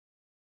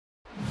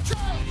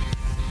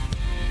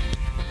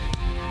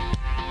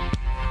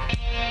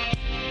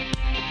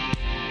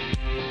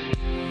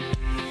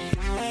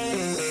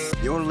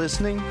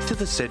listening to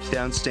the Sit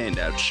Down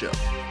Standout Show,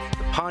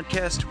 the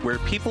podcast where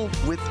people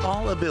with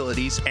all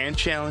abilities and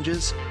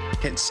challenges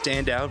can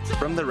stand out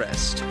from the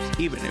rest,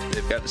 even if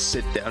they've got to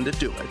sit down to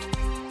do it.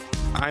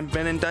 I'm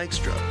Ben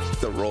Dykstra,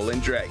 the Rolling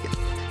Dragon,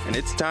 and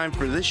it's time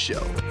for this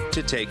show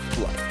to take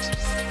flight.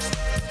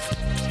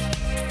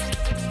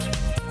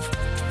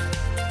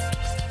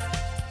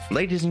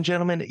 Ladies and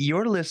gentlemen,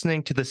 you're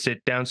listening to the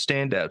Sit Down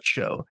Standout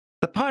Show,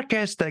 the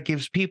podcast that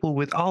gives people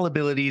with all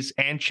abilities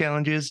and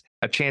challenges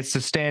a chance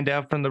to stand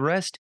out from the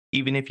rest,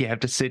 even if you have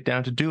to sit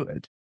down to do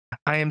it.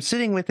 I am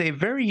sitting with a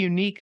very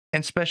unique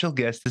and special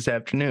guest this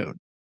afternoon.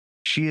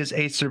 She is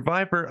a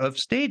survivor of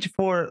stage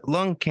 4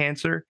 lung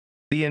cancer,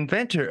 the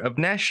inventor of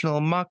National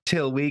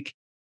Mocktail Week,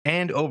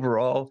 and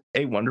overall,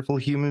 a wonderful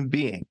human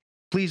being.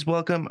 Please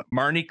welcome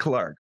Marnie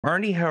Clark.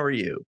 Marnie, how are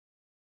you?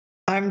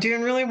 I'm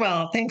doing really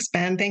well. Thanks,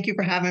 Ben. Thank you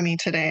for having me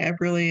today. I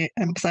really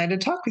am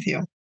excited to talk with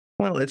you.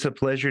 Well, it's a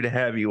pleasure to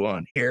have you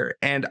on here.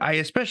 And I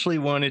especially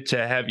wanted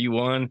to have you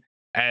on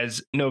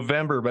as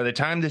November, by the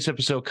time this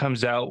episode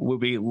comes out, will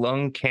be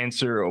Lung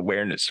Cancer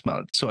Awareness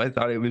Month. So I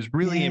thought it was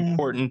really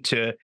important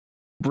to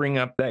bring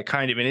up that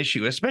kind of an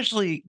issue,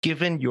 especially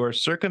given your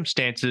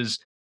circumstances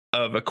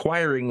of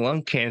acquiring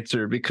lung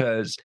cancer,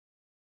 because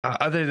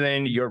other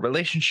than your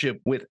relationship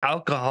with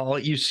alcohol,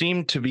 you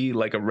seem to be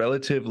like a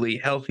relatively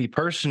healthy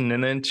person.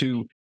 And then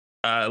to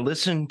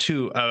listen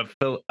to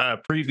a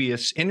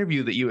previous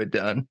interview that you had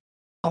done,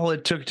 all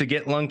it took to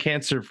get lung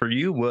cancer for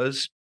you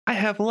was, I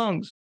have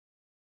lungs.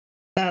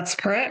 That's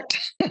correct.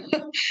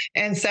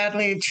 And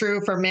sadly true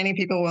for many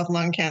people with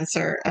lung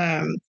cancer.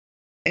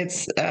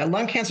 It's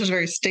lung cancer is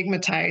very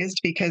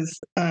stigmatized because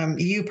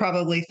you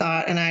probably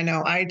thought, and I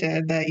know I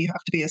did, that you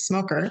have to be a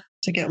smoker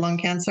to get lung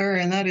cancer,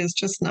 and that is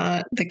just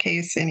not the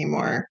case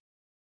anymore.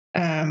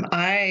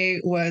 I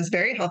was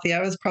very healthy.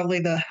 I was probably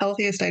the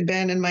healthiest I'd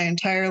been in my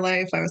entire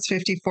life. I was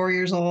 54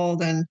 years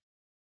old and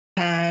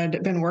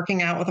had been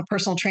working out with a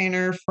personal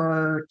trainer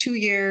for 2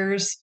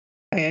 years.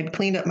 I had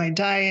cleaned up my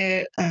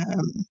diet.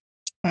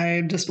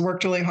 I just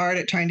worked really hard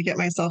at trying to get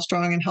myself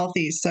strong and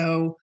healthy.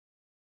 So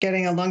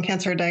getting a lung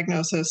cancer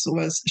diagnosis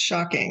was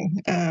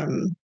shocking.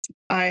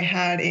 I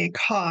had a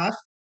cough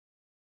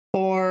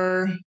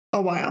for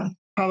a while,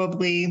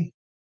 probably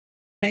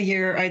a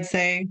year, I'd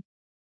say.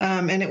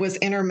 And it was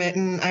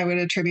intermittent. I would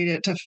attribute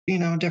it to,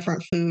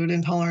 different food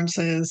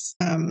intolerances.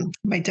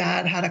 My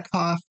dad had a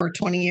cough for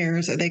 20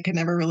 years that they could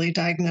never really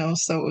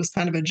diagnose. So it was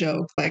kind of a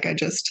joke. Like I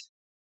just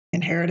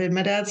inherited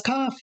my dad's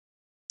cough.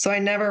 So I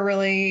never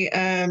really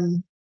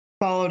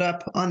followed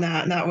up on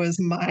that. And that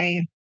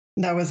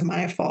was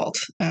my fault.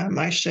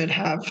 I should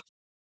have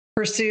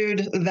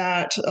pursued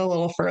that a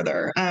little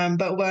further.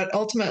 But what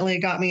ultimately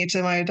got me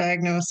to my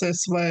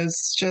diagnosis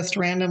was just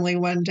randomly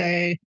one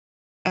day,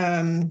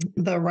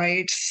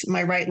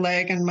 my right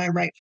leg and my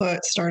right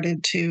foot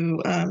started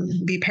to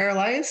be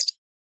paralyzed.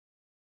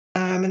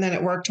 And then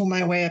it worked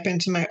my way up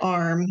into my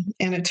arm.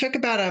 And it took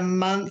about a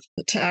month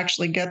to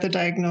actually get the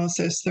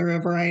diagnosis through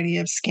a variety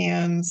of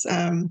scans.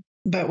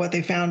 But what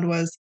they found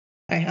was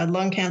I had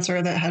lung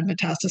cancer that had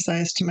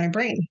metastasized to my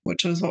brain,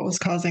 which was what was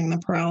causing the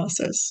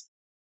paralysis.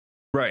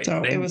 Right.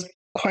 So it was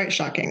quite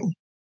shocking.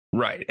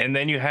 Right. And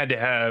then you had to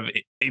have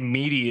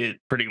immediate,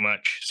 pretty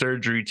much,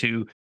 surgery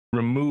to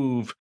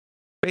remove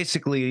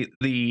basically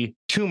the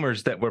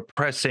tumors that were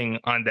pressing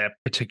on that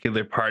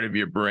particular part of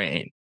your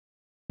brain.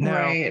 Now,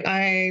 right.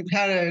 I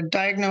had a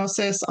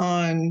diagnosis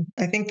I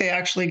think they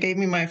actually gave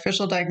me my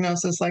official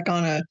diagnosis like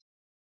on a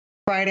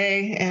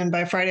Friday. And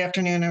by Friday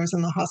afternoon, I was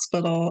in the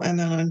hospital. And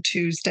then on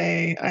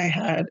Tuesday, I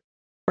had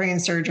brain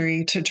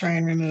surgery to try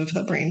and remove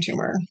the brain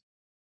tumor.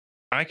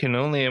 I can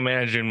only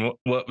imagine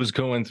what was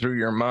going through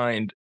your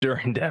mind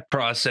during that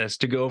process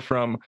to go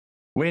from,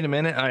 wait a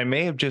minute, I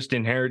may have just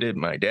inherited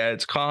my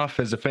dad's cough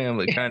as a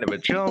family kind of a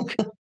joke.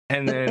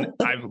 And then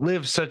I've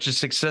lived such a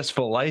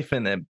successful life,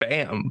 and then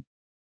bam,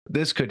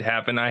 this could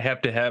happen. I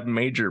have to have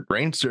major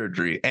brain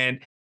surgery.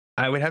 And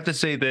I would have to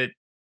say that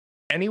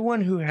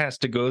anyone who has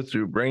to go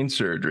through brain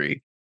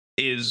surgery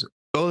is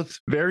both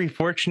very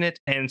fortunate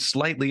and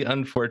slightly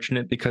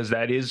unfortunate, because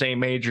that is a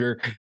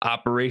major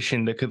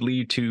operation that could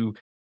lead to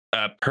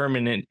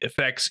permanent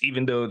effects,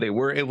 even though they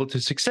were able to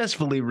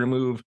successfully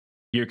remove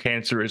your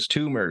cancerous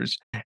tumors.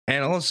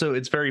 And also,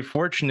 it's very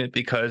fortunate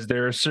because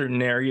there are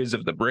certain areas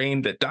of the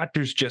brain that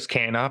doctors just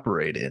can't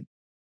operate in.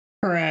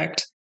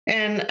 Correct.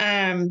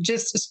 And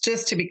just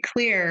to be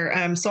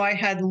clear, so I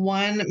had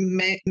one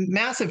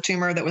massive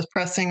tumor that was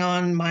pressing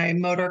on my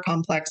motor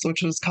complex,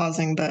 which was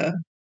causing the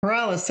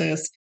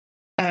paralysis.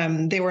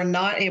 They were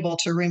not able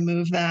to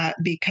remove that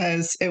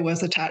because it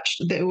was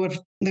attached. They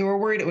were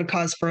worried it would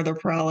cause further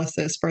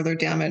paralysis, further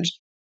damage.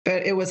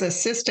 But it was a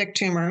cystic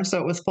tumor, so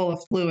it was full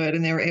of fluid,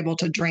 and they were able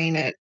to drain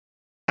it.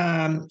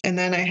 And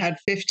then I had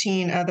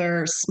 15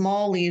 other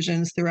small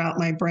lesions throughout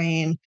my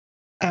brain.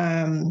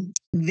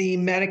 The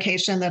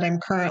medication that I'm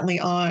currently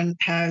on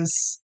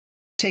has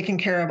taken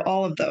care of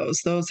all of those.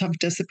 Those have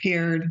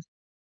disappeared.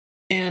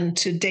 And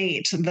to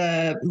date,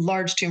 the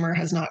large tumor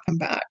has not come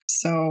back.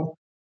 So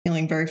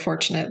feeling very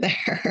fortunate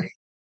there.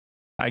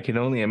 I can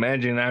only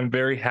imagine. I'm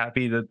very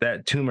happy that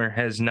that tumor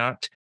has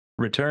not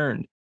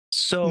returned. Me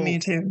So,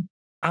 too.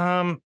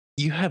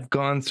 you have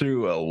gone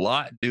through a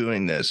lot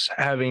doing this,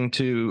 having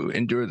to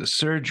endure the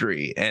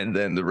surgery and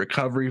then the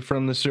recovery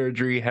from the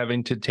surgery,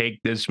 having to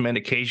take this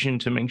medication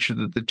to make sure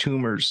that the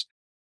tumors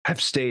have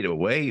stayed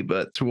away.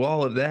 But through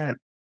all of that,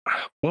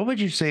 what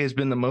would you say has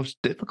been the most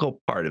difficult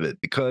part of it?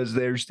 Because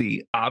there's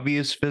the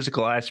obvious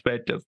physical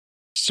aspect of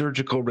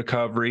surgical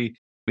recovery,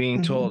 being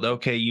Mhm. told,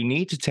 okay, you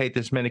need to take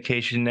this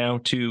medication now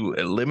to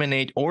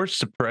eliminate or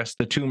suppress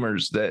the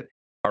tumors that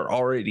are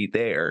already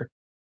there.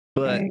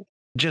 But Right.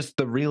 just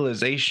the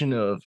realization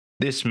of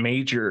this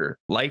major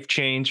life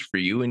change for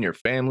you and your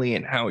family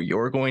and how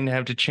you're going to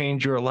have to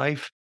change your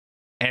life,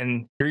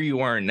 and here you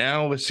are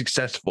now, a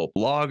successful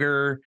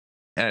blogger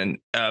and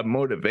a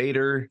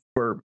motivator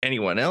for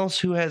anyone else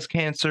who has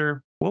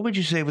cancer. What would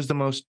you say was the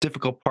most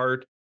difficult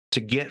part to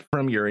get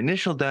from your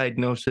initial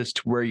diagnosis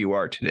to where you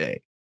are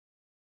today?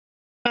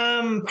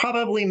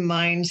 Probably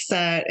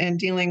mindset and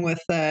dealing with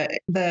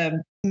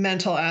the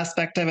mental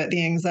aspect of it,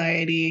 the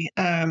anxiety.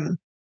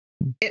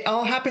 It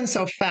all happened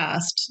so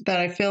fast that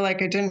I feel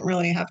like I didn't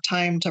really have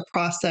time to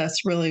process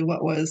really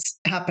what was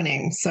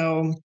happening.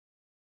 So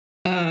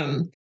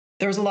um,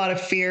 there was a lot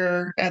of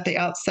fear at the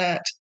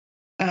outset,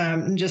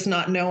 just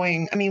not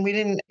knowing. I mean, we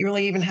didn't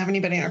really even have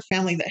anybody in our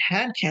family that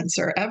had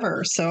cancer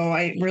ever. So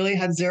I really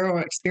had zero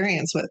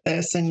experience with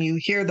this. And you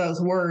hear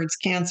those words,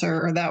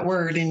 cancer or that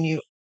word, and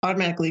you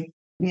automatically,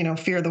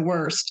 fear the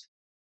worst.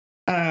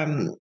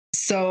 Um,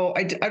 so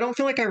I don't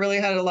feel like I really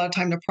had a lot of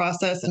time to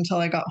process until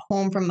I got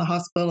home from the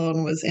hospital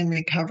and was in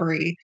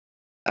recovery.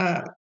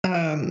 Uh,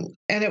 and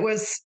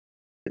the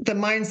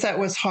mindset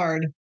was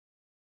hard.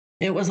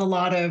 It was a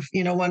lot of,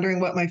 wondering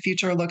what my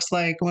future looks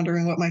like,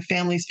 wondering what my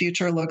family's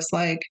future looks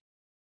like.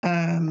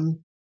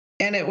 Um,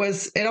 and it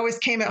always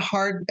came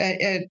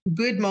at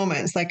good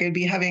moments. Like I'd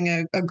be having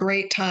a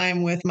great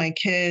time with my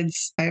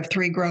kids. I have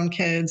three grown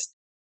kids,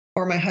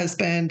 or my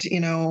husband,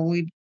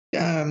 we'd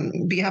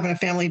be having a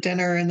family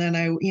dinner. And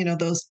then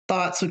those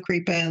thoughts would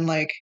creep in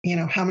like,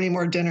 how many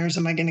more dinners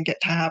am I going to get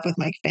to have with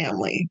my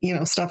family?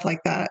 Stuff like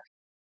that.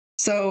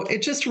 So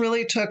it just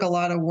really took a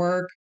lot of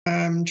work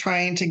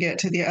trying to get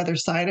to the other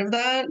side of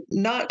that.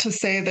 Not to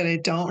say that I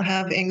don't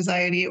have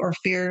anxiety or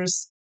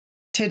fears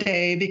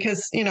today,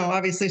 because,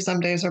 obviously some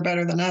days are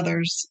better than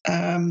others.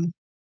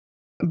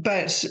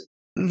 But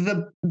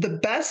the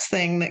best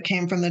thing that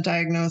came from the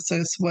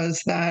diagnosis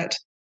was that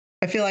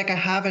I feel like I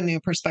have a new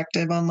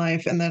perspective on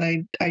life, and that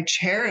I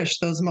cherish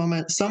those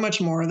moments so much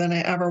more than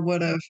I ever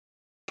would have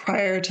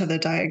prior to the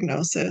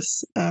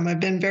diagnosis. I've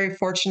been very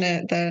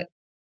fortunate that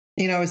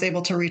I was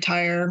able to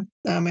retire.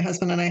 My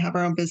husband and I have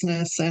our own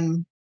business,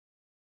 and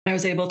I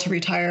was able to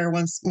retire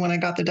once when I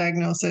got the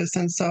diagnosis,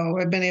 and so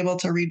I've been able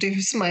to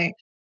reduce my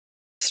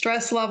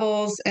stress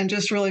levels and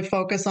just really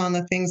focus on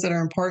the things that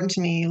are important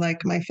to me,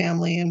 like my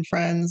family and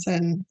friends,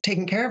 and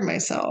taking care of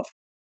myself.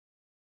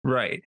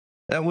 Right.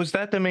 Was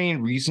that the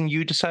main reason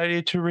you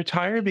decided to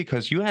retire?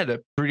 Because you had a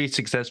pretty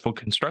successful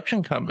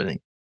construction company.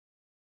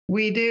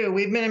 We do.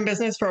 We've been in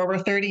business for over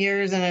 30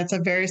 years, and it's a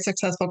very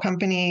successful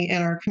company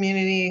in our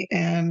community.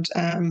 And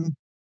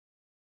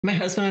my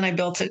husband and I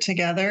built it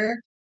together.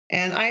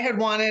 And I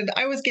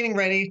was getting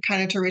ready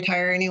kind of to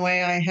retire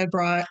anyway. I had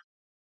brought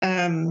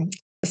um,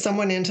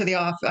 someone into the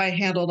office. I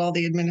handled all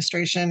the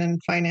administration and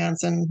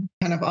finance and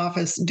kind of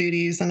office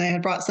duties. And I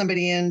had brought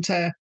somebody in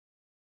to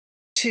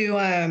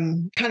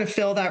kind of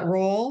fill that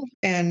role.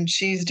 And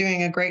she's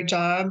doing a great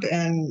job,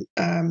 and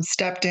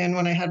stepped in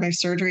when I had my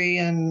surgery.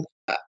 And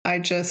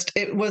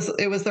it was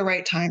the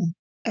right time,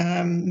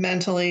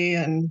 mentally.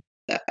 And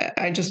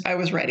I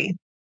was ready.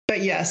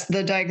 But yes,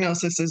 the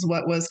diagnosis is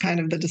what was kind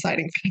of the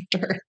deciding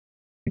factor.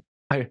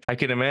 I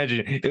can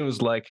imagine it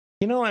was like,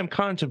 I'm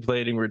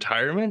contemplating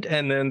retirement.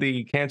 And then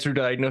the cancer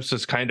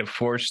diagnosis kind of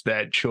forced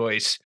that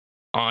choice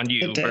on It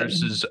you did.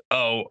 versus,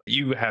 oh,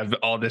 you have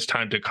all this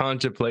time to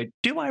contemplate.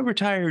 Do I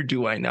retire? Or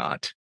do I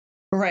not?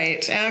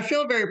 Right. And I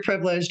feel very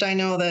privileged. I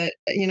know that,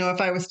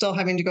 if I was still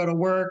having to go to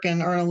work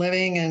and earn a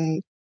living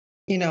and,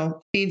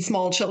 feed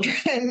small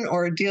children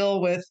or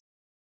deal with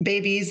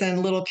babies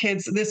and little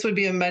kids, this would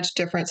be a much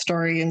different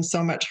story and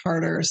so much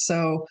harder.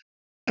 So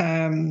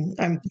I'm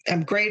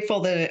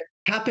grateful that it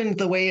happened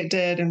the way it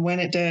did and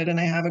when it did, and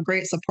I have a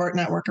great support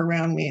network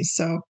around me.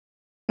 So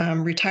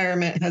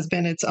retirement has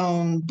been its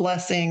own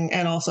blessing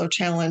and also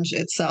challenge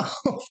itself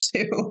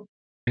too.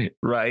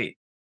 Right.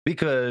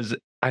 Because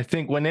I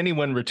think when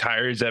anyone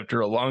retires after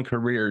a long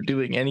career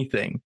doing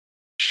anything,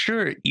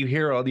 sure, you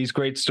hear all these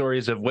great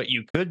stories of what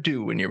you could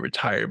do when you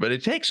retire, but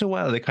it takes a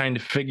while to kind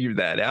of figure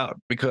that out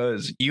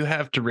because you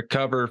have to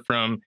recover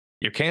from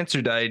your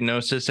cancer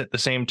diagnosis at the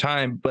same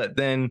time. But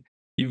then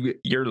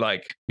you're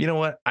like, you know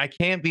what? I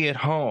can't be at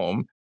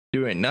home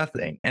doing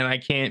nothing. And I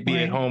can't be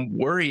at Right. home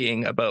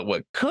worrying about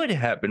what could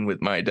happen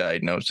with my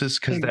diagnosis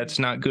because Ex- that's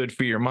not good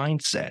for your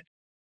mindset.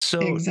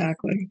 So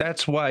Exactly.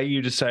 that's why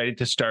you decided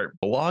to start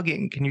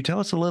blogging. Can you tell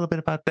us a little bit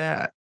about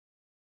that?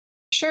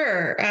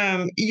 Sure.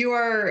 You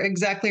are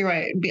exactly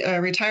right.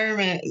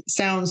 Retirement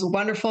sounds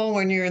wonderful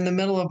when you're in the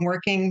middle of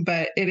working,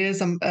 but it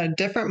is a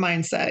different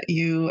mindset.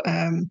 You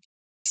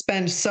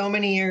spend so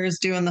many years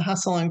doing the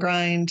hustle and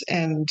grind,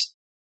 and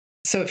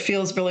so it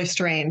feels really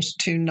strange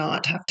to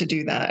not have to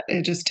do that.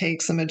 It just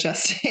takes some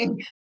adjusting.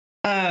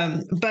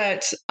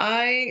 But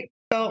I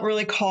felt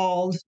really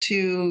called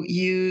to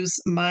use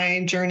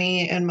my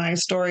journey and my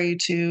story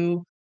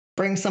to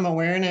bring some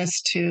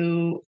awareness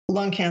to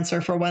lung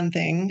cancer, for one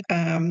thing,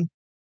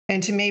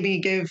 and to maybe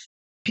give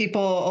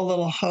people a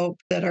little hope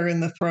that are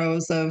in the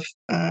throes of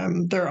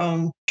their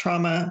own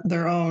trauma,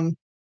 their own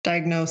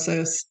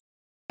diagnosis,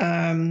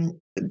 um,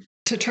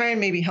 to try and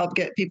maybe help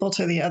get people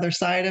to the other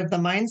side of the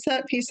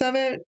mindset piece of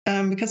it,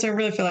 because I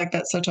really feel like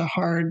that's such a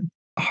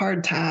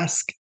hard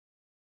task.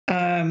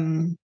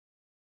 Um,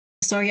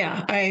 so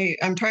yeah,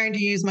 I'm trying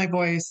to use my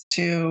voice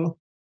to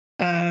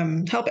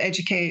help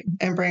educate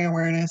and bring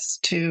awareness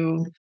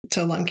to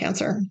lung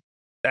cancer.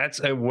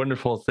 That's a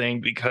wonderful thing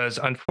because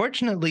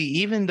unfortunately,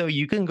 even though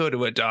you can go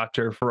to a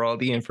doctor for all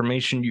the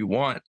information you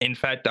want, in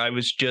fact, I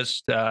was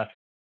just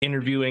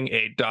interviewing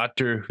a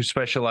doctor who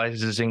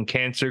specializes in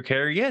cancer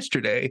care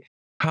yesterday.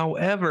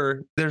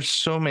 However, there's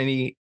so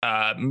many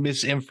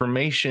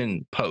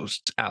misinformation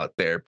posts out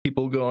there,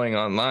 people going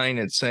online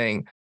and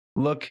saying,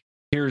 look,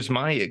 here's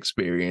my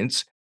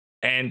experience.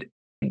 And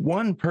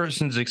one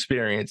person's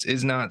experience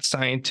is not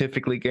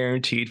scientifically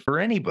guaranteed for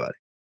anybody.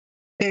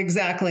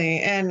 Exactly.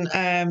 And,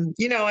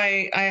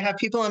 I have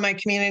people in my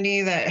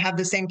community that have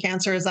the same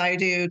cancer as I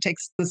do,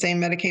 takes the same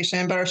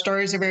medication, but our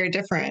stories are very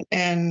different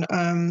and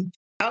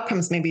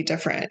outcomes may be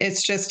different.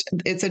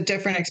 It's a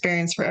different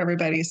experience for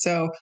everybody.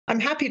 So I'm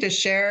happy to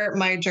share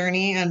my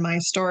journey and my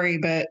story,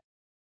 but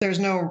there's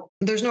no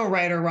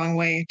right or wrong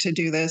way to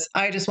do this.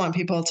 I just want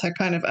people to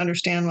kind of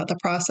understand what the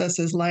process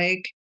is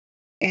like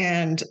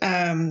and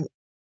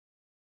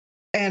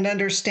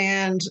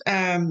understand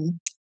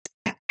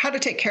how to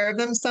take care of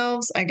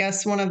themselves. I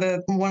guess one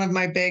of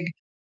my big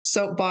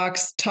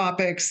soapbox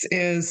topics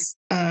is,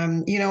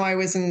 I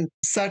was in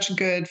such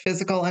good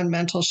physical and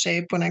mental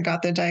shape when I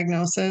got the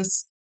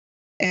diagnosis,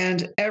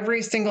 and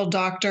every single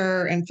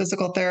doctor and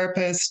physical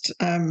therapist,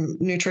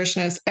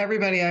 nutritionist,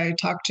 everybody I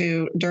talked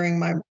to during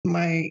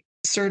my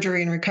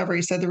surgery and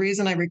recovery said the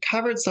reason I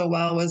recovered so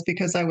well was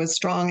because I was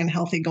strong and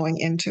healthy going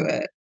into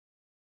it.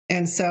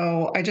 And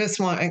so I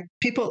want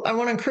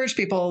to encourage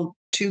people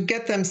to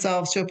get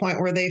themselves to a point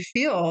where they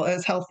feel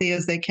as healthy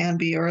as they can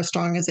be or as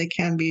strong as they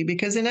can be,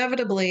 because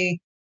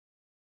inevitably,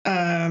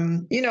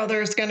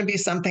 there's going to be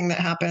something that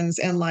happens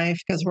in life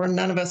because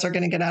none of us are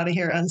going to get out of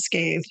here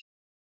unscathed.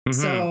 Mhm.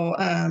 So,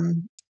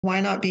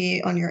 why not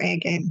be on your A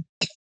game?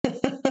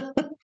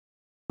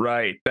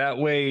 Right. That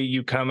way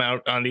you come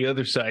out on the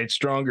other side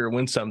stronger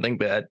when something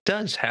bad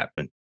does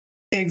happen.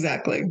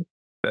 Exactly.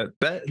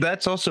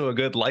 That's also a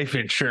good life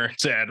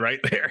insurance ad right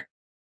there.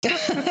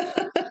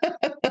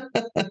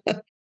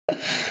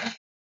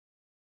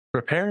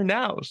 Prepare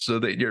now so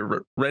that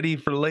you're ready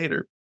for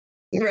later.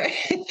 Right.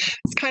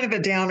 It's kind of a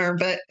downer,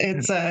 but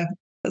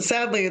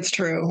sadly it's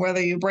true.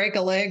 Whether you break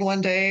a leg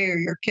one day or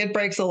your kid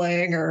breaks a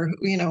leg or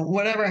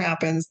whatever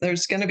happens,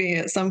 there's going to be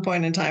at some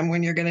point in time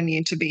when you're going to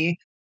need to be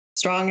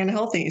strong and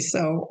healthy.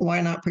 So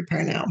why not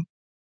prepare now?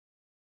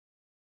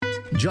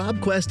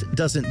 JobQuest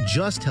doesn't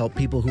just help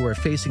people who are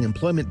facing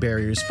employment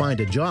barriers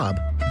find a job,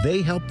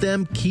 they help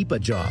them keep a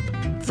job.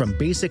 From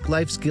basic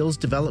life skills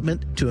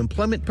development to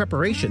employment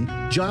preparation,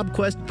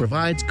 JobQuest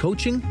provides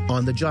coaching,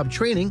 on-the-job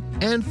training,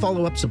 and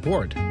follow-up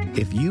support.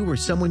 If you or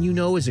someone you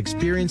know is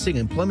experiencing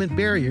employment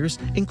barriers,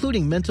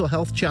 including mental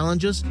health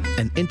challenges,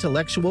 an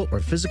intellectual or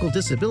physical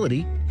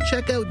disability,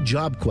 check out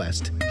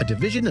JobQuest, a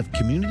division of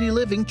Community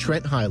Living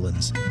Trent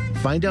Highlands.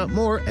 Find out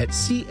more at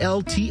clth.ca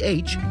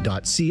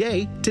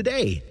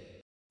today.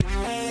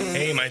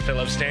 Hey, my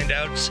fellow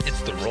standouts,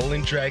 it's the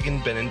Rolling Dragon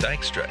Ben and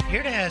Dykstra,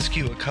 here to ask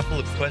you a couple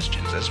of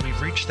questions as we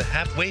reach the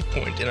halfway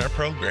point in our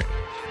program.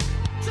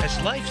 Has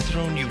life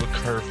thrown you a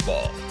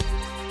curveball?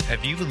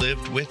 Have you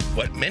lived with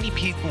what many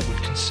people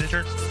would consider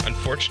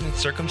unfortunate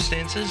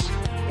circumstances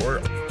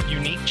or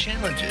unique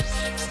challenges?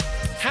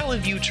 How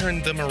have you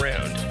turned them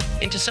around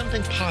into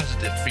something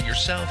positive for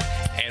yourself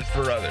and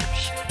for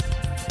others?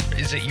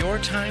 Is it your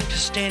time to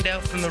stand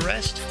out from the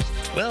rest?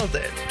 Well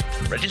then,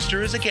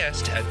 register as a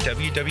guest at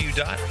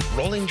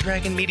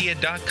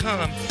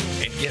www.rollingdragonmedia.com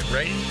and get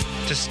ready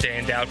to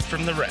stand out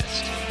from the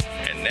rest.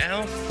 And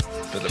now,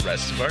 for the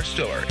rest of our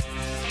story.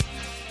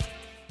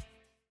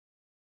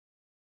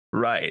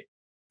 Right.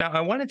 Now,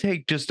 I want to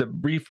take just a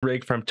brief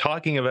break from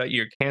talking about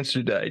your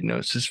cancer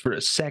diagnosis for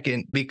a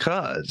second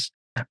because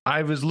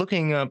I was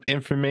looking up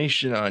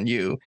information on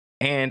you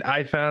and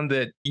I found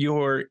that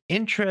your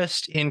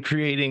interest in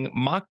creating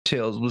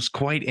mocktails was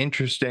quite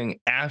interesting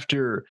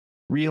after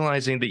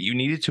realizing that you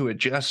needed to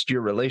adjust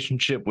your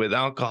relationship with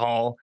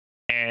alcohol.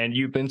 And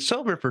you've been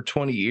sober for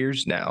 20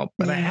 years now.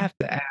 But I Yeah. have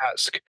to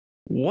ask,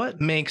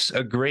 what makes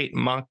a great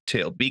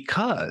mocktail?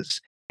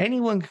 Because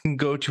anyone can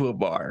go to a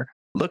bar,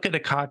 look at a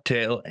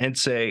cocktail, and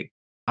say,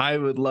 I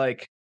would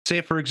like,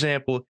 say, for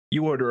example,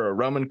 you order a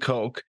rum and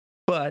coke,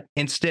 but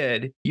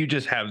instead you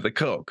just have the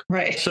Coke.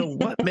 Right. So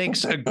what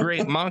makes a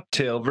great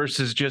mocktail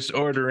versus just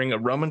ordering a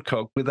rum and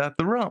Coke without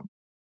the rum?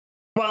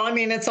 Well, I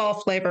mean, it's all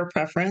flavor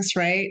preference,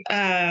 right?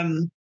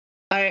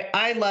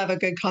 I love a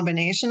good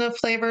combination of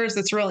flavors.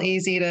 It's real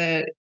easy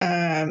to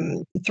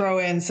throw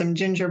in some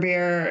ginger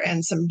beer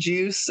and some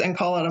juice and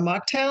call it a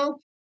mocktail.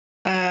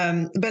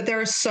 But there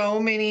are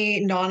so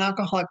many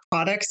non-alcoholic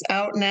products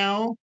out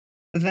now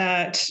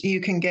that you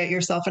can get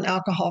yourself an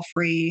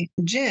alcohol-free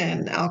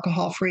gin,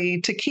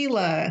 alcohol-free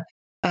tequila,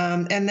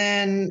 and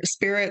then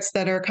spirits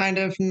that are kind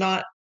of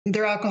not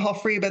they're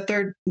alcohol-free, but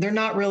they're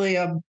not really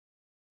a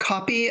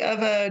copy of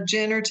a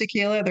gin or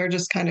tequila. They're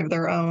just kind of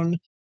their own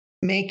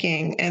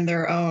making and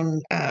their own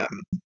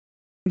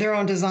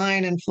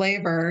design and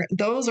flavor.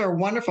 Those are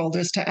wonderful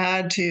just to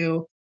add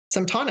to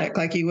some tonic,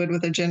 like you would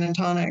with a gin and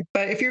tonic.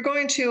 But if you're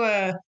going to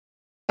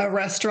a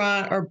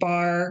restaurant or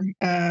bar,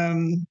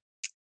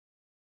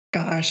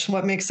 gosh,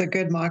 what makes a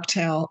good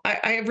mocktail?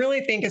 I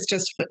really think it's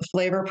just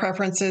flavor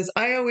preferences.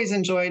 I always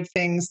enjoyed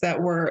things that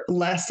were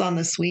less on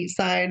the sweet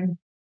side.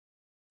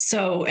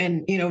 So,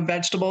 and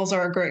vegetables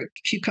are great.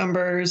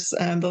 Cucumbers,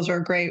 those are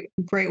a great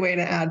way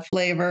to add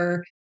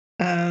flavor.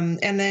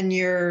 And then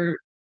your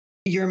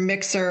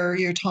mixer,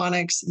 your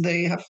tonics,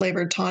 they have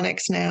flavored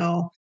tonics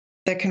now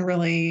that can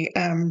really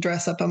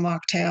dress up a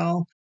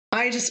mocktail.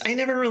 I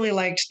never really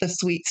liked the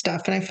sweet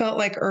stuff. And I felt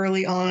like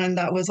early on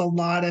that was a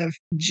lot of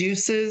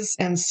juices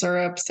and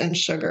syrups and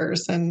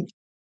sugars. And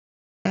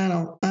I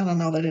don't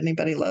know that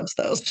anybody loves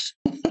those.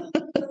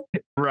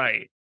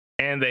 Right.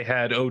 And they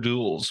had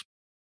O'Doul's.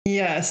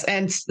 Yes,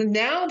 and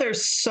now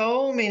there's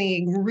so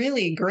many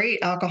really great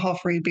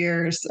alcohol-free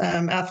beers.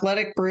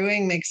 Athletic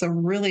Brewing makes a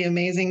really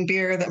amazing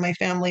beer that my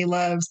family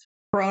loves.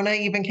 Corona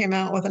even came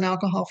out with an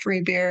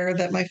alcohol-free beer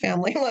that my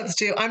family loves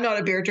too. I'm not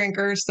a beer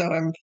drinker, so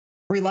I'm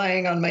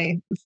relying on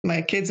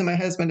my kids and my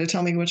husband to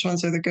tell me which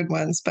ones are the good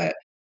ones. But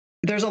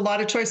there's a lot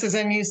of choices,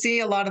 and you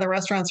see a lot of the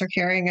restaurants are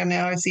carrying them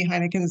now. I see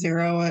Heineken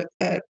Zero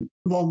at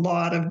a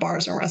lot of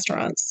bars and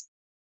restaurants.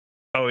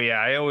 Oh yeah,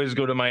 I always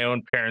go to my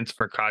own parents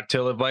for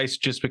cocktail advice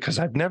just because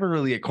I've never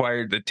really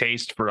acquired the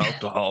taste for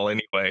alcohol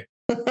anyway.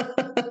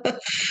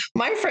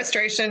 My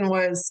frustration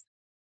was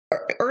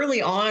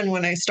early on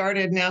when I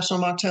started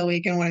National Mocktail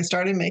Week and when I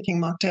started making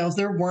mocktails,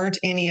 there weren't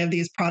any of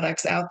these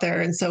products out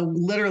there. And so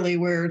literally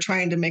we're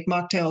trying to make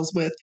mocktails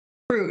with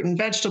fruit and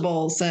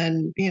vegetables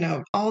and,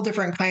 all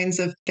different kinds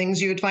of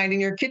things you would find in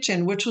your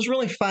kitchen, which was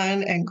really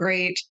fun and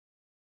great.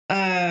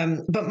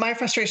 But my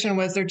frustration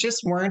was there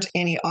just weren't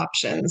any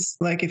options.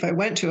 Like if I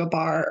went to a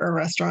bar or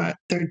restaurant,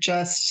 there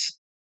just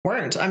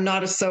weren't. I'm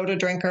not a soda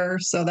drinker,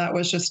 so that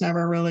was just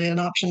never really an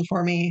option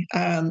for me.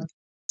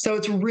 So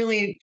it's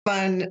really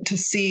fun to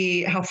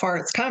see how far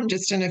it's come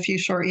just in a few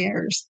short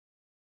years.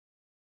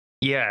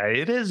 Yeah,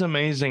 it is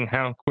amazing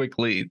how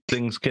quickly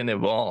things can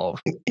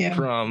evolve Yeah,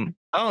 from,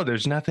 oh,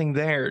 there's nothing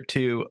there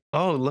to,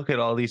 oh, look at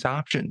all these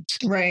options.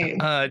 right.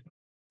 Uh,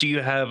 do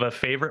you have a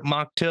favorite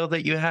mocktail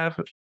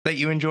that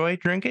you enjoy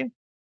drinking?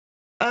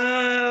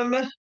 Um,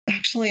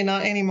 Actually,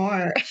 not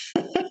anymore.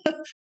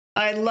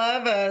 I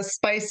love a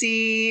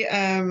spicy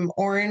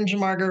orange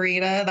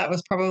margarita. That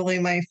was probably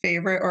my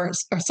favorite, or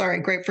sorry,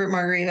 grapefruit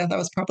margarita. That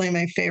was probably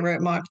my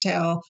favorite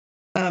mocktail.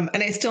 And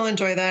I still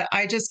enjoy that.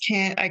 I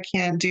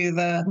can't do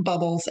the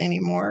bubbles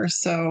anymore.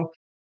 So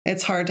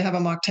it's hard to have a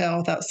mocktail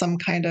without some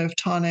kind of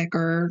tonic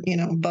or,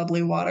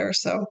 bubbly water.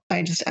 So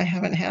I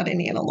haven't had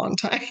any in a long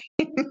time.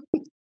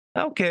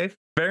 Okay,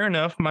 fair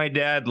enough. My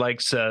dad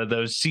likes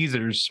those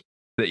Caesars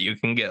that you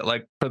can get,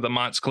 like for the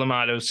Mott's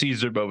Clamato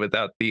Caesar, but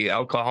without the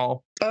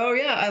alcohol. Oh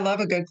yeah, I love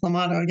a good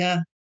clamato. Yeah.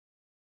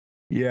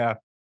 Yeah.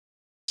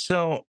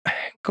 So,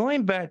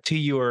 going back to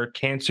your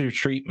cancer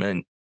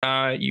treatment,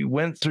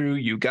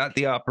 you got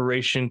the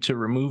operation to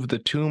remove the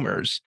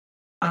tumors.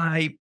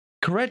 I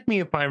Correct me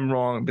if I'm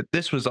wrong, but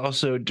this was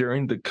also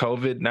during the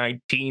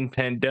COVID-19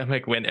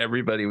 pandemic when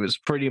everybody was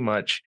pretty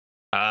much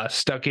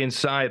stuck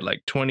inside,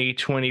 like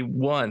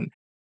 2021.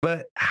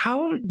 But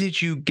how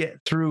did you get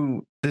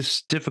through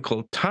this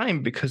difficult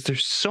time? Because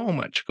there's so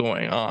much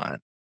going on.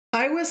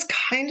 I was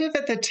kind of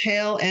at the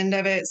tail end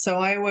of it. So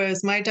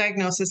my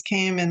diagnosis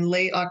came in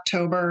late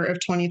October of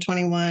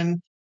 2021.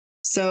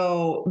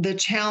 So the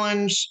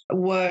challenge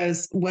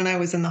was when I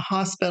was in the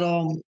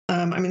hospital.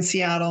 I'm in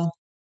Seattle.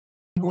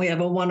 We have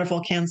a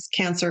wonderful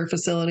cancer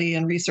facility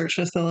and research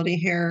facility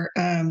here.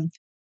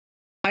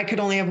 I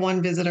could only have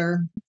one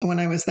visitor when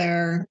I was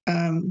there.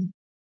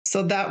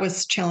 So that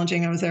was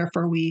challenging. I was there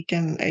for a week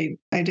and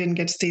I didn't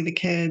get to see the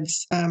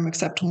kids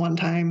except one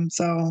time.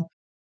 So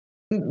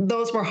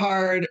those were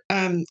hard.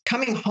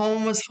 Coming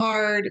home was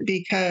hard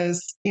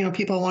because,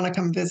 people want to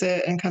come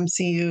visit and come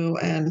see you.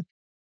 And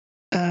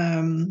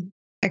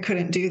I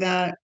couldn't do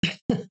that.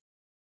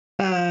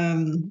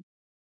 um,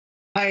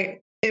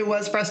 it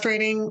was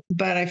frustrating,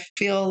 but I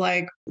feel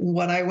like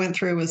what I went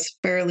through was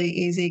fairly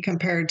easy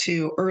compared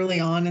to early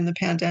on in the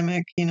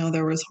pandemic.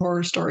 There was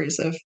horror stories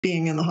of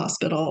being in the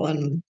hospital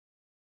and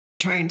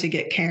trying to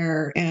get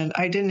care, and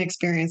I didn't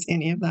experience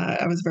any of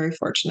that. I was very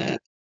fortunate.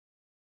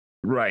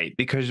 Right,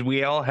 because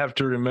we all have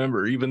to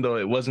remember, even though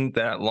it wasn't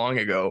that long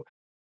ago,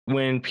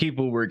 when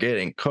people were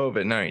getting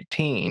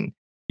COVID-19,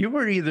 you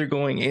were either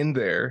going in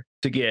there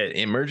to get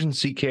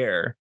emergency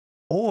care,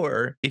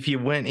 or if you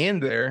went in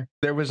there,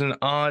 there was an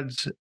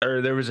odds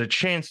or there was a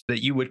chance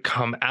that you would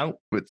come out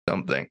with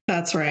something.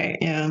 That's right.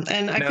 Yeah.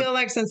 And I Now, feel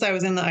like since I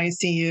was in the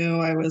ICU,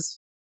 I was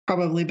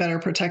probably better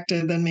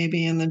protected than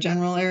maybe in the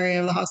general area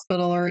of the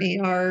hospital or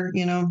ER.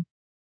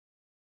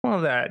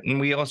 all that, and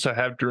we also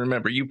have to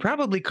remember you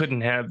probably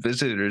couldn't have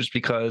visitors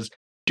because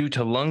due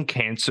to lung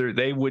cancer,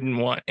 they wouldn't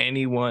want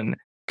anyone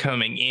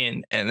coming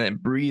in and then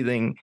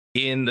breathing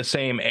in the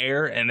same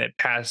air and then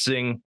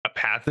passing a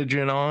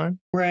pathogen on.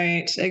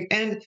 Right.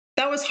 And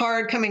that was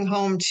hard coming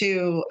home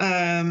too.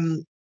 I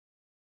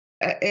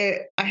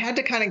had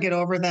to kind of get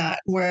over that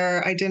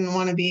where I didn't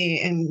want to be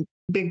in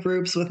big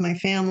groups with my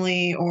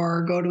family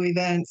or go to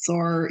events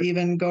or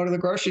even go to the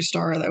grocery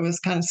store. That was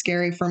kind of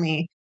scary for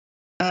me,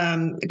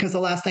 because the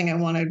last thing I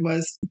wanted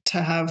was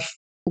to have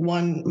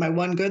my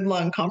one good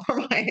lung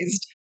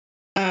compromised.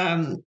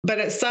 But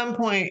at some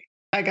point,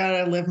 I got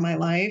to live my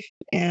life.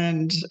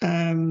 And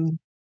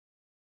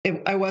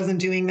I wasn't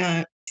doing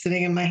that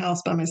sitting in my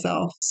house by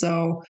myself.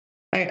 So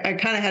I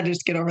kind of had to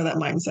just get over that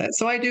mindset.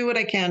 So I do what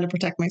I can to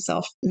protect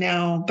myself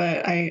now,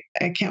 but I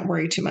can't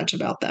worry too much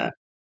about that.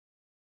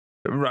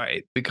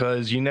 Right,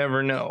 because you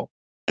never know.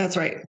 That's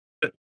right.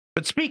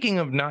 But speaking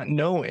of not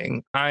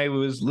knowing, I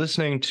was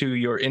listening to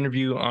your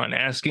interview on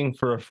Asking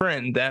for a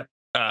Friend, that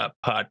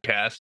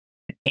podcast,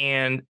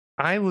 and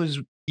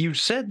you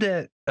said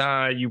that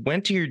you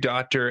went to your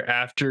doctor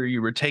after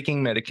you were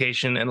taking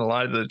medication and a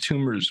lot of the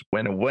tumors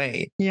went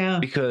away Yeah.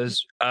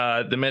 because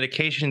the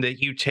medication that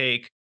you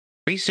take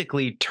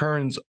basically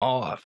turns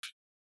off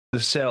the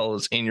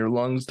cells in your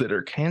lungs that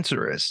are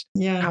cancerous.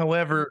 Yeah.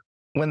 However,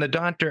 when the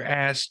doctor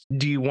asked,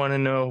 "Do you want to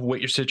know what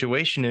your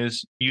situation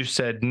is?" you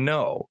said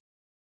no.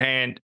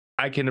 And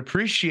I can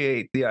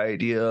appreciate the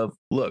idea of,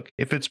 look,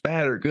 if it's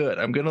bad or good,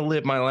 I'm going to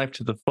live my life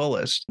to the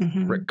fullest,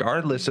 Mhm.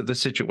 regardless of the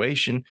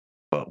situation.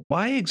 But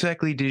why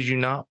exactly did you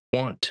not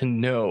want to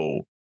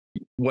know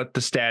what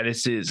the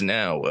status is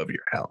now of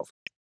your health?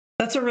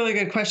 That's a really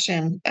good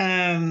question.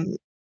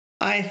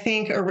 I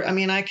think, I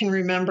mean, I can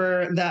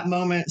remember that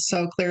moment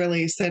so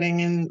clearly sitting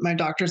in my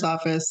doctor's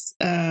office,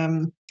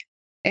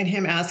 and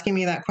him asking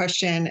me that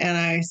question. And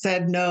I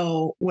said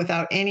no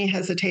without any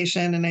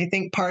hesitation. And I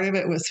think part of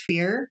it was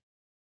fear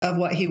of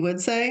what he would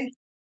say.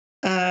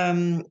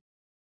 Um,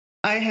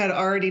 I had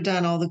already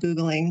done all the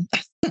Googling.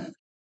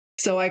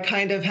 So I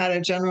kind of had a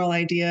general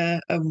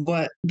idea of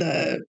what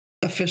the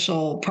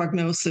official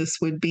prognosis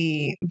would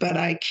be, but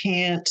I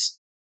can't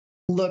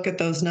look at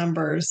those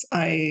numbers.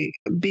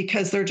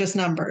 Because they're just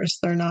numbers,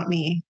 they're not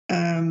me.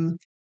 And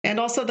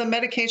also the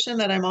medication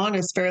that I'm on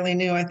is fairly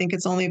new. I think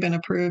it's only been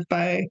approved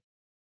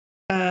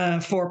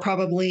for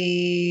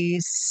probably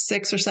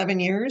 6 or 7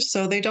 years.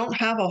 So they don't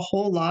have a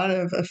whole lot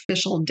of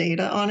official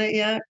data on it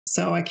yet.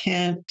 So I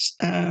can't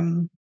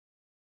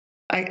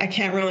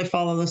really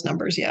follow those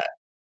numbers yet.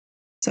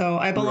 So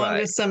I belong to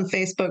Right. some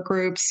Facebook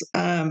groups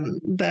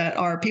that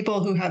are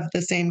people who have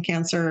the same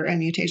cancer and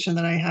mutation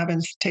that I have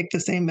and take the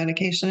same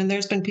medication. And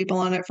there's been people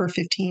on it for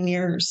 15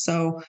 years.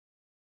 So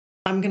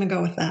I'm going to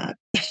go with that.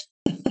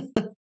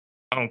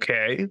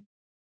 Okay.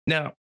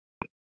 Now,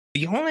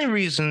 the only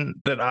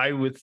reason that I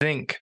would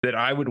think that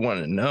I would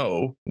want to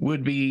know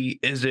would be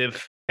as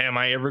if, am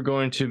I ever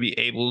going to be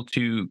able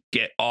to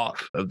get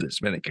off of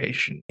this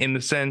medication? In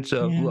the sense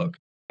of, Yeah. look,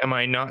 am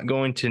I not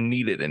going to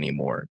need it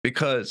anymore?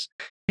 Because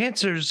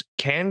cancers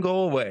can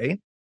go away,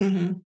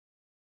 Mhm.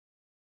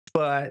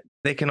 but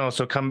they can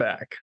also come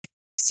back.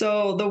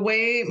 So the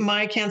way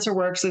my cancer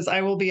works is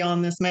I will be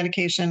on this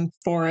medication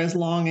for as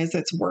long as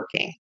it's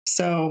working.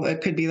 So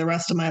it could be the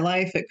rest of my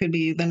life. It could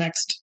be the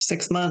next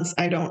 6 months.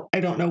 I don't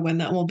know when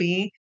that will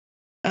be.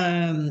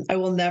 I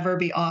will never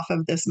be off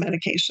of this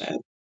medication.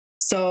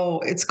 So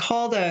it's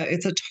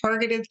a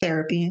targeted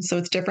therapy. So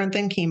it's different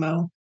than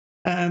chemo.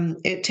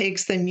 It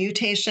takes the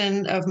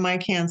mutation of my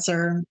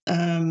cancer,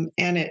 and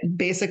it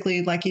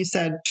basically, like you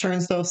said,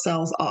 turns those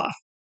cells off.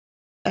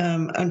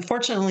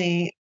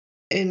 Unfortunately,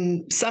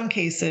 in some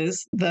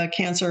cases, the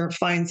cancer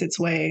finds its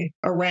way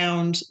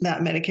around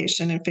that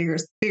medication and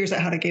figures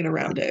out how to get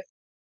around it.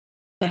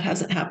 That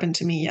hasn't happened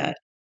to me yet.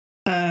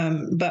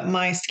 But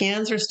my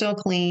scans are still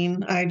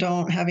clean. I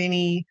don't have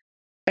any.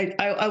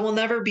 I will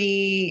never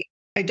be.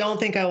 I don't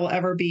think I will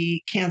ever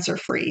be cancer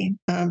free,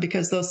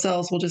 because those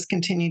cells will just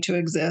continue to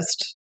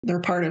exist. They're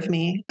part of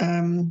me.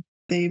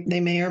 They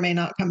may or may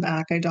not come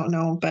back. I don't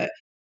know. But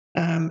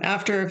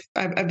after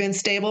I've been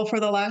stable for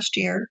the last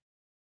year,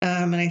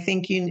 and I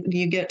think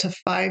you get to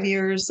 5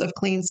 years of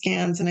clean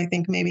scans, and I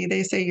think maybe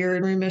they say you're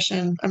in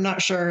remission. I'm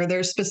not sure.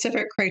 There's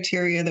specific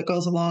criteria that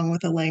goes along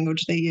with the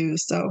language they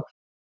use. So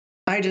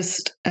I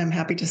just am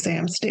happy to say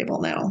I'm stable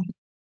now.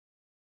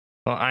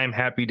 Well, I'm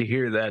happy to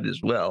hear that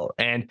as well.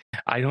 And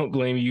I don't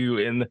blame you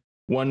in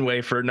one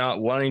way for not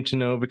wanting to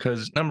know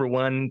because, number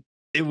one,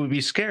 it would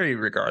be scary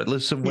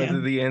regardless of Yeah.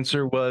 whether the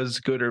answer was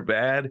good or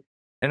bad.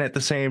 And at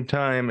the same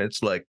time,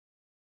 it's like,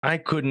 I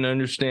couldn't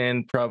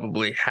understand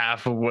probably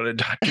half of what a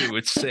doctor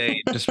would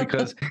say just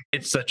because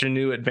it's such a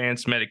new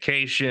advanced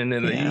medication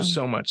and they Yeah. use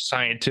so much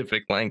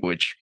scientific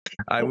language.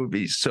 I would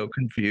be so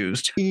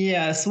confused.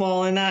 Yes,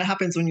 well, and that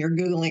happens when you're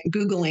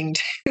Googling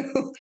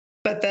too.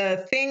 But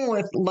the thing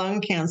with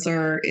lung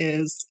cancer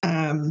is,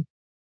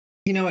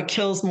 it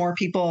kills more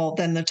people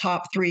than the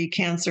top three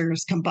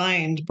cancers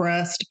combined: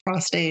 breast,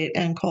 prostate,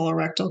 and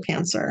colorectal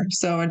cancer.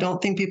 So I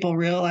don't think people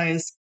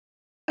realize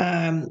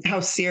how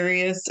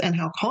serious and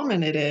how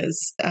common it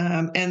is.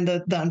 And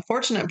the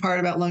unfortunate part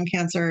about lung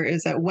cancer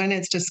is that when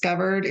it's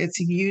discovered, it's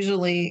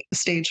usually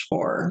stage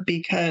 4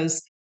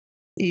 because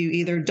you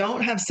either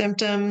don't have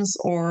symptoms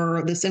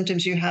or the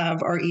symptoms you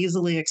have are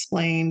easily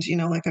explained,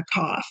 like a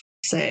cough,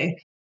 say,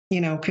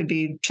 could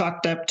be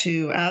chalked up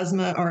to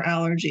asthma or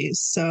allergies.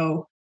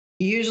 So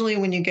usually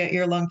when you get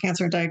your lung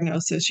cancer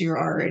diagnosis, you're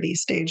already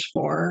stage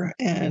 4.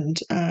 And,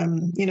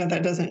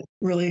 that doesn't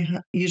really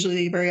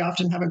usually very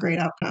often have a great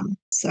outcome.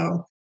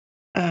 So,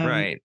 um,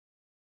 Right.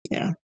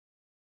 yeah,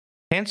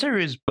 Cancer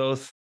is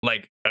both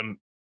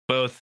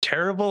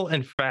terrible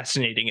and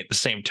fascinating at the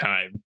same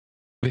time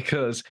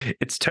because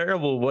it's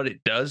terrible what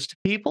it does to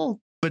people,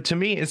 but to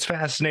me it's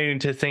fascinating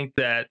to think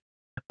that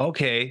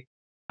okay,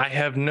 I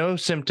have no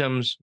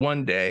symptoms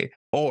one day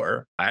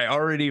or I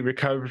already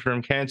recovered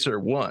from cancer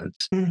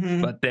once,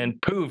 hmm, but then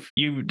poof,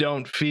 you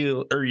don't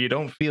feel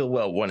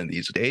well one of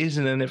these days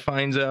and then it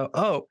finds out,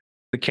 oh,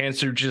 the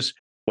cancer just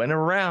went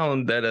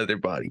around that other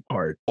body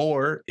part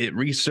or it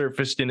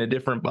resurfaced in a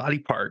different body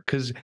part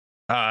because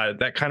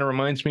that kind of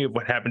reminds me of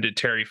what happened to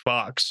Terry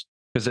Fox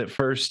because at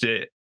first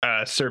it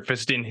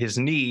surfaced in his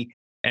knee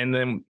and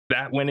then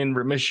that went in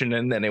remission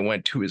and then it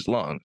went to his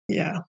lung.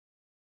 yeah.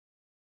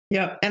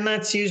 Yep. And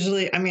that's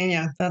usually, I mean,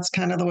 yeah, that's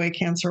kind of the way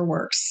cancer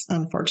works,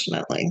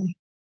 unfortunately.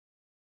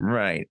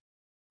 Right.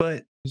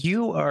 But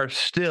you are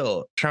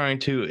still trying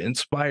to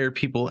inspire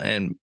people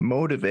and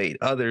motivate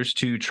others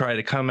to try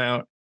to come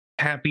out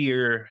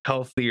happier,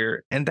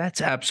 healthier. And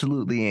that's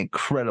absolutely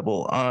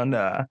incredible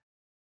on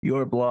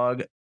your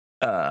blog,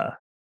 uh,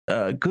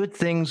 Good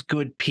Things,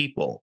 Good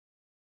People.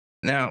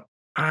 Now,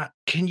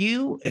 can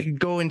you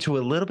go into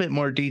a little bit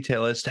more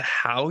detail as to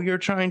how you're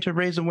trying to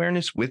raise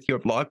awareness with your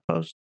blog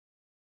post?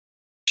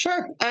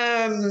 Sure.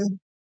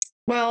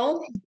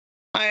 Well,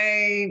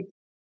 I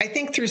I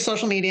think through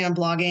social media and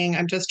blogging,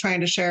 I'm just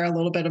trying to share a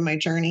little bit of my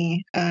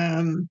journey.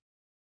 And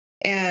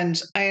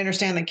I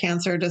understand that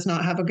cancer does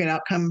not have a good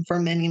outcome for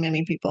many,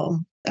 many people.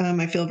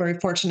 I feel very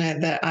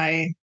fortunate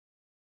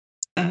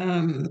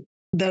um,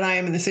 that I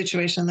am in the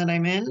situation that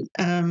I'm in.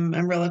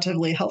 I'm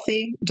relatively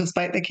healthy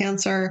despite the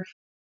cancer.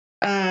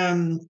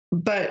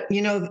 But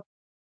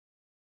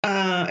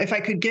if I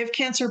could give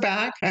cancer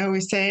back, I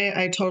always say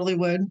I totally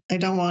would. I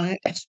don't want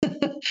it.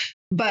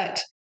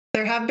 But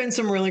there have been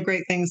some really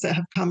great things that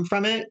have come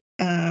from it,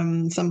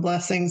 some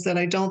blessings that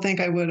I don't think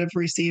I would have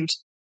received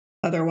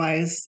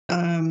otherwise.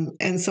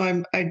 And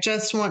so I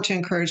just want to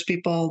encourage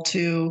people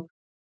to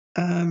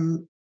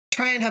um,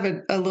 try and have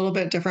a little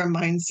bit different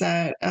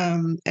mindset,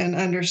 and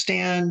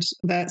understand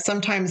that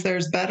sometimes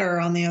there's better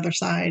on the other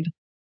side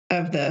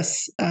of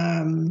this.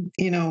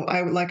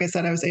 Like I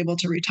said, I was able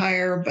to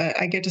retire, but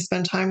I get to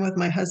spend time with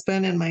my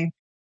husband and my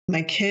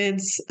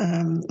kids.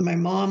 My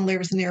mom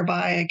lives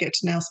nearby. I get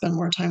to now spend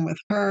more time with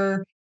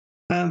her.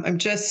 I'm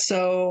just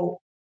so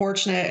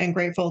fortunate and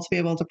grateful to be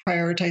able to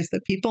prioritize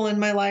the people in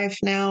my life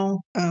now.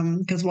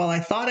 Because while I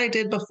thought I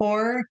did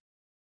before,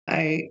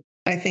 I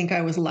I think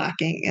I was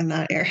lacking in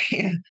that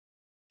area.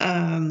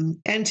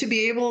 And to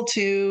be able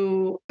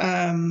to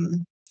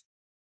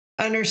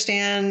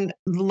understand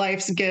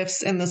life's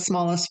gifts in the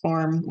smallest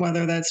form,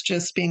 whether that's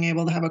just being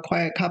able to have a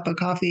quiet cup of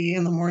coffee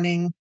in the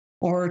morning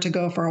or to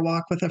go for a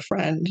walk with a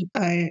friend.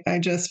 I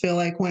just feel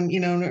like when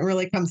it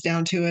really comes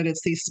down to it,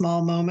 it's these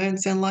small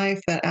moments in life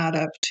that add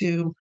up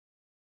to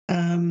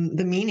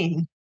the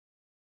meaning.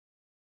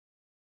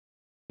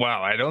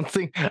 Wow, I don't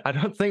think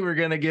we're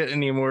gonna get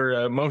any more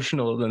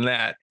emotional than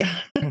that.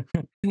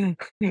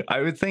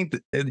 I would think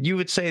that you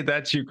would say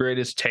that's your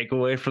greatest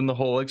takeaway from the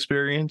whole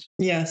experience.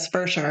 Yes,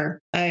 for sure.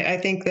 I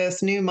think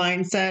this new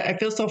mindset, I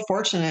feel so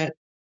fortunate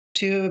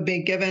to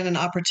be given an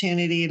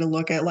opportunity to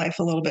look at life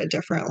a little bit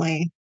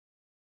differently.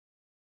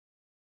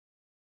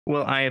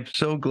 Well, I am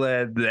so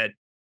glad that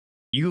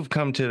you've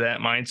come to that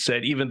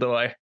mindset, even though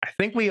I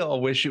think we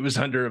all wish it was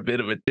under a bit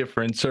of a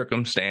different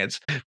circumstance.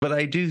 But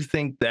I do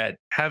think that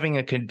having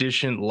a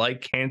condition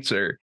like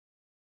cancer,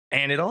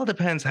 and it all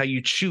depends how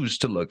you choose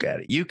to look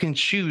at it. You can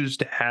choose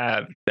to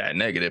have that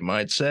negative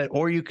mindset,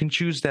 or you can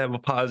choose to have a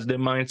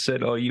positive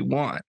mindset all you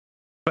want.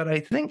 But I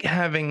think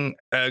having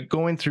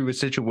going through a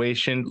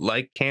situation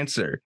like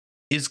cancer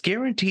is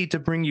guaranteed to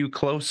bring you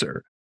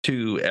closer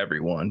to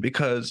everyone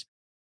because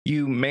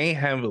you may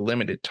have a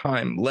limited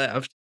time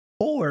left,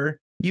 or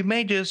you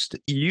may just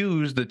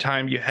use the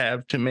time you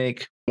have to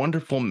make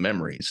wonderful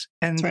memories.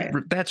 That's And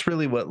right. that's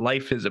really what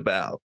life is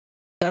about.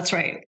 That's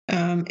right.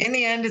 In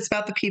the end, it's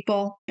about the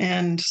people.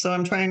 And so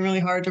I'm trying really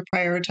hard to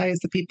prioritize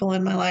the people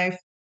in my life.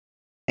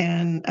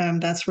 And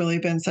that's really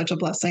been such a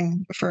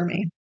blessing for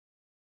me.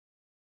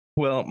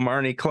 Well,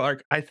 Marnie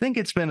Clark, I think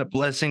it's been a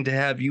blessing to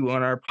have you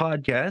on our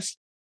podcast.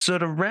 So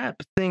to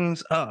wrap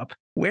things up,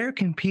 where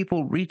can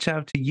people reach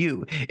out to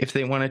you if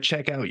they want to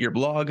check out your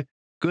blog,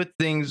 Good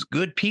Things,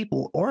 Good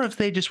People, or if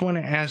they just want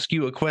to ask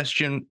you a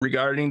question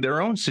regarding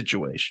their own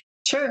situation?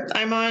 Sure.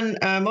 I'm on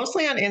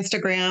mostly on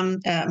Instagram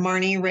at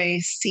Marnie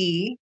Ray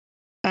C.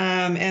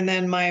 And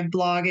then my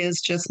blog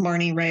is just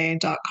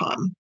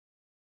marnieray.com.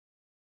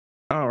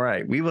 All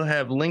right. We will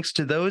have links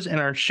to those in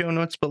our show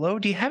notes below.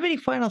 Do you have any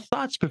final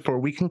thoughts before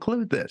we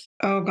conclude this?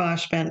 Oh,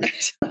 gosh, Ben.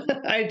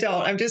 I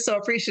don't. I'm just so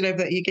appreciative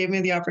that you gave me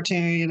the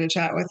opportunity to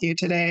chat with you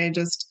today.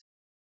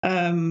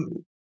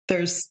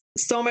 There's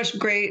so much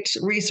great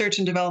research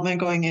and development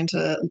going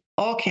into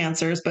all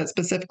cancers, but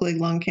specifically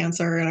lung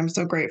cancer. And I'm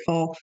so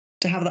grateful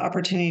to have the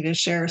opportunity to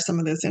share some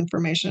of this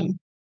information.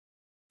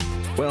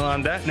 Well,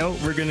 on that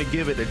note, we're going to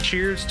give it a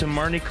cheers to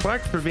Marnie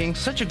Clark for being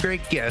such a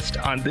great guest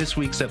on this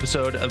week's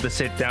episode of the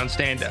Sit Down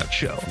Standout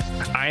Show.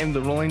 I am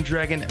the Rolling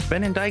Dragon,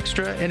 Ben and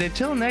Dykstra, and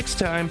until next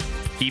time,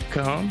 keep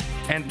calm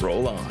and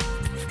roll on.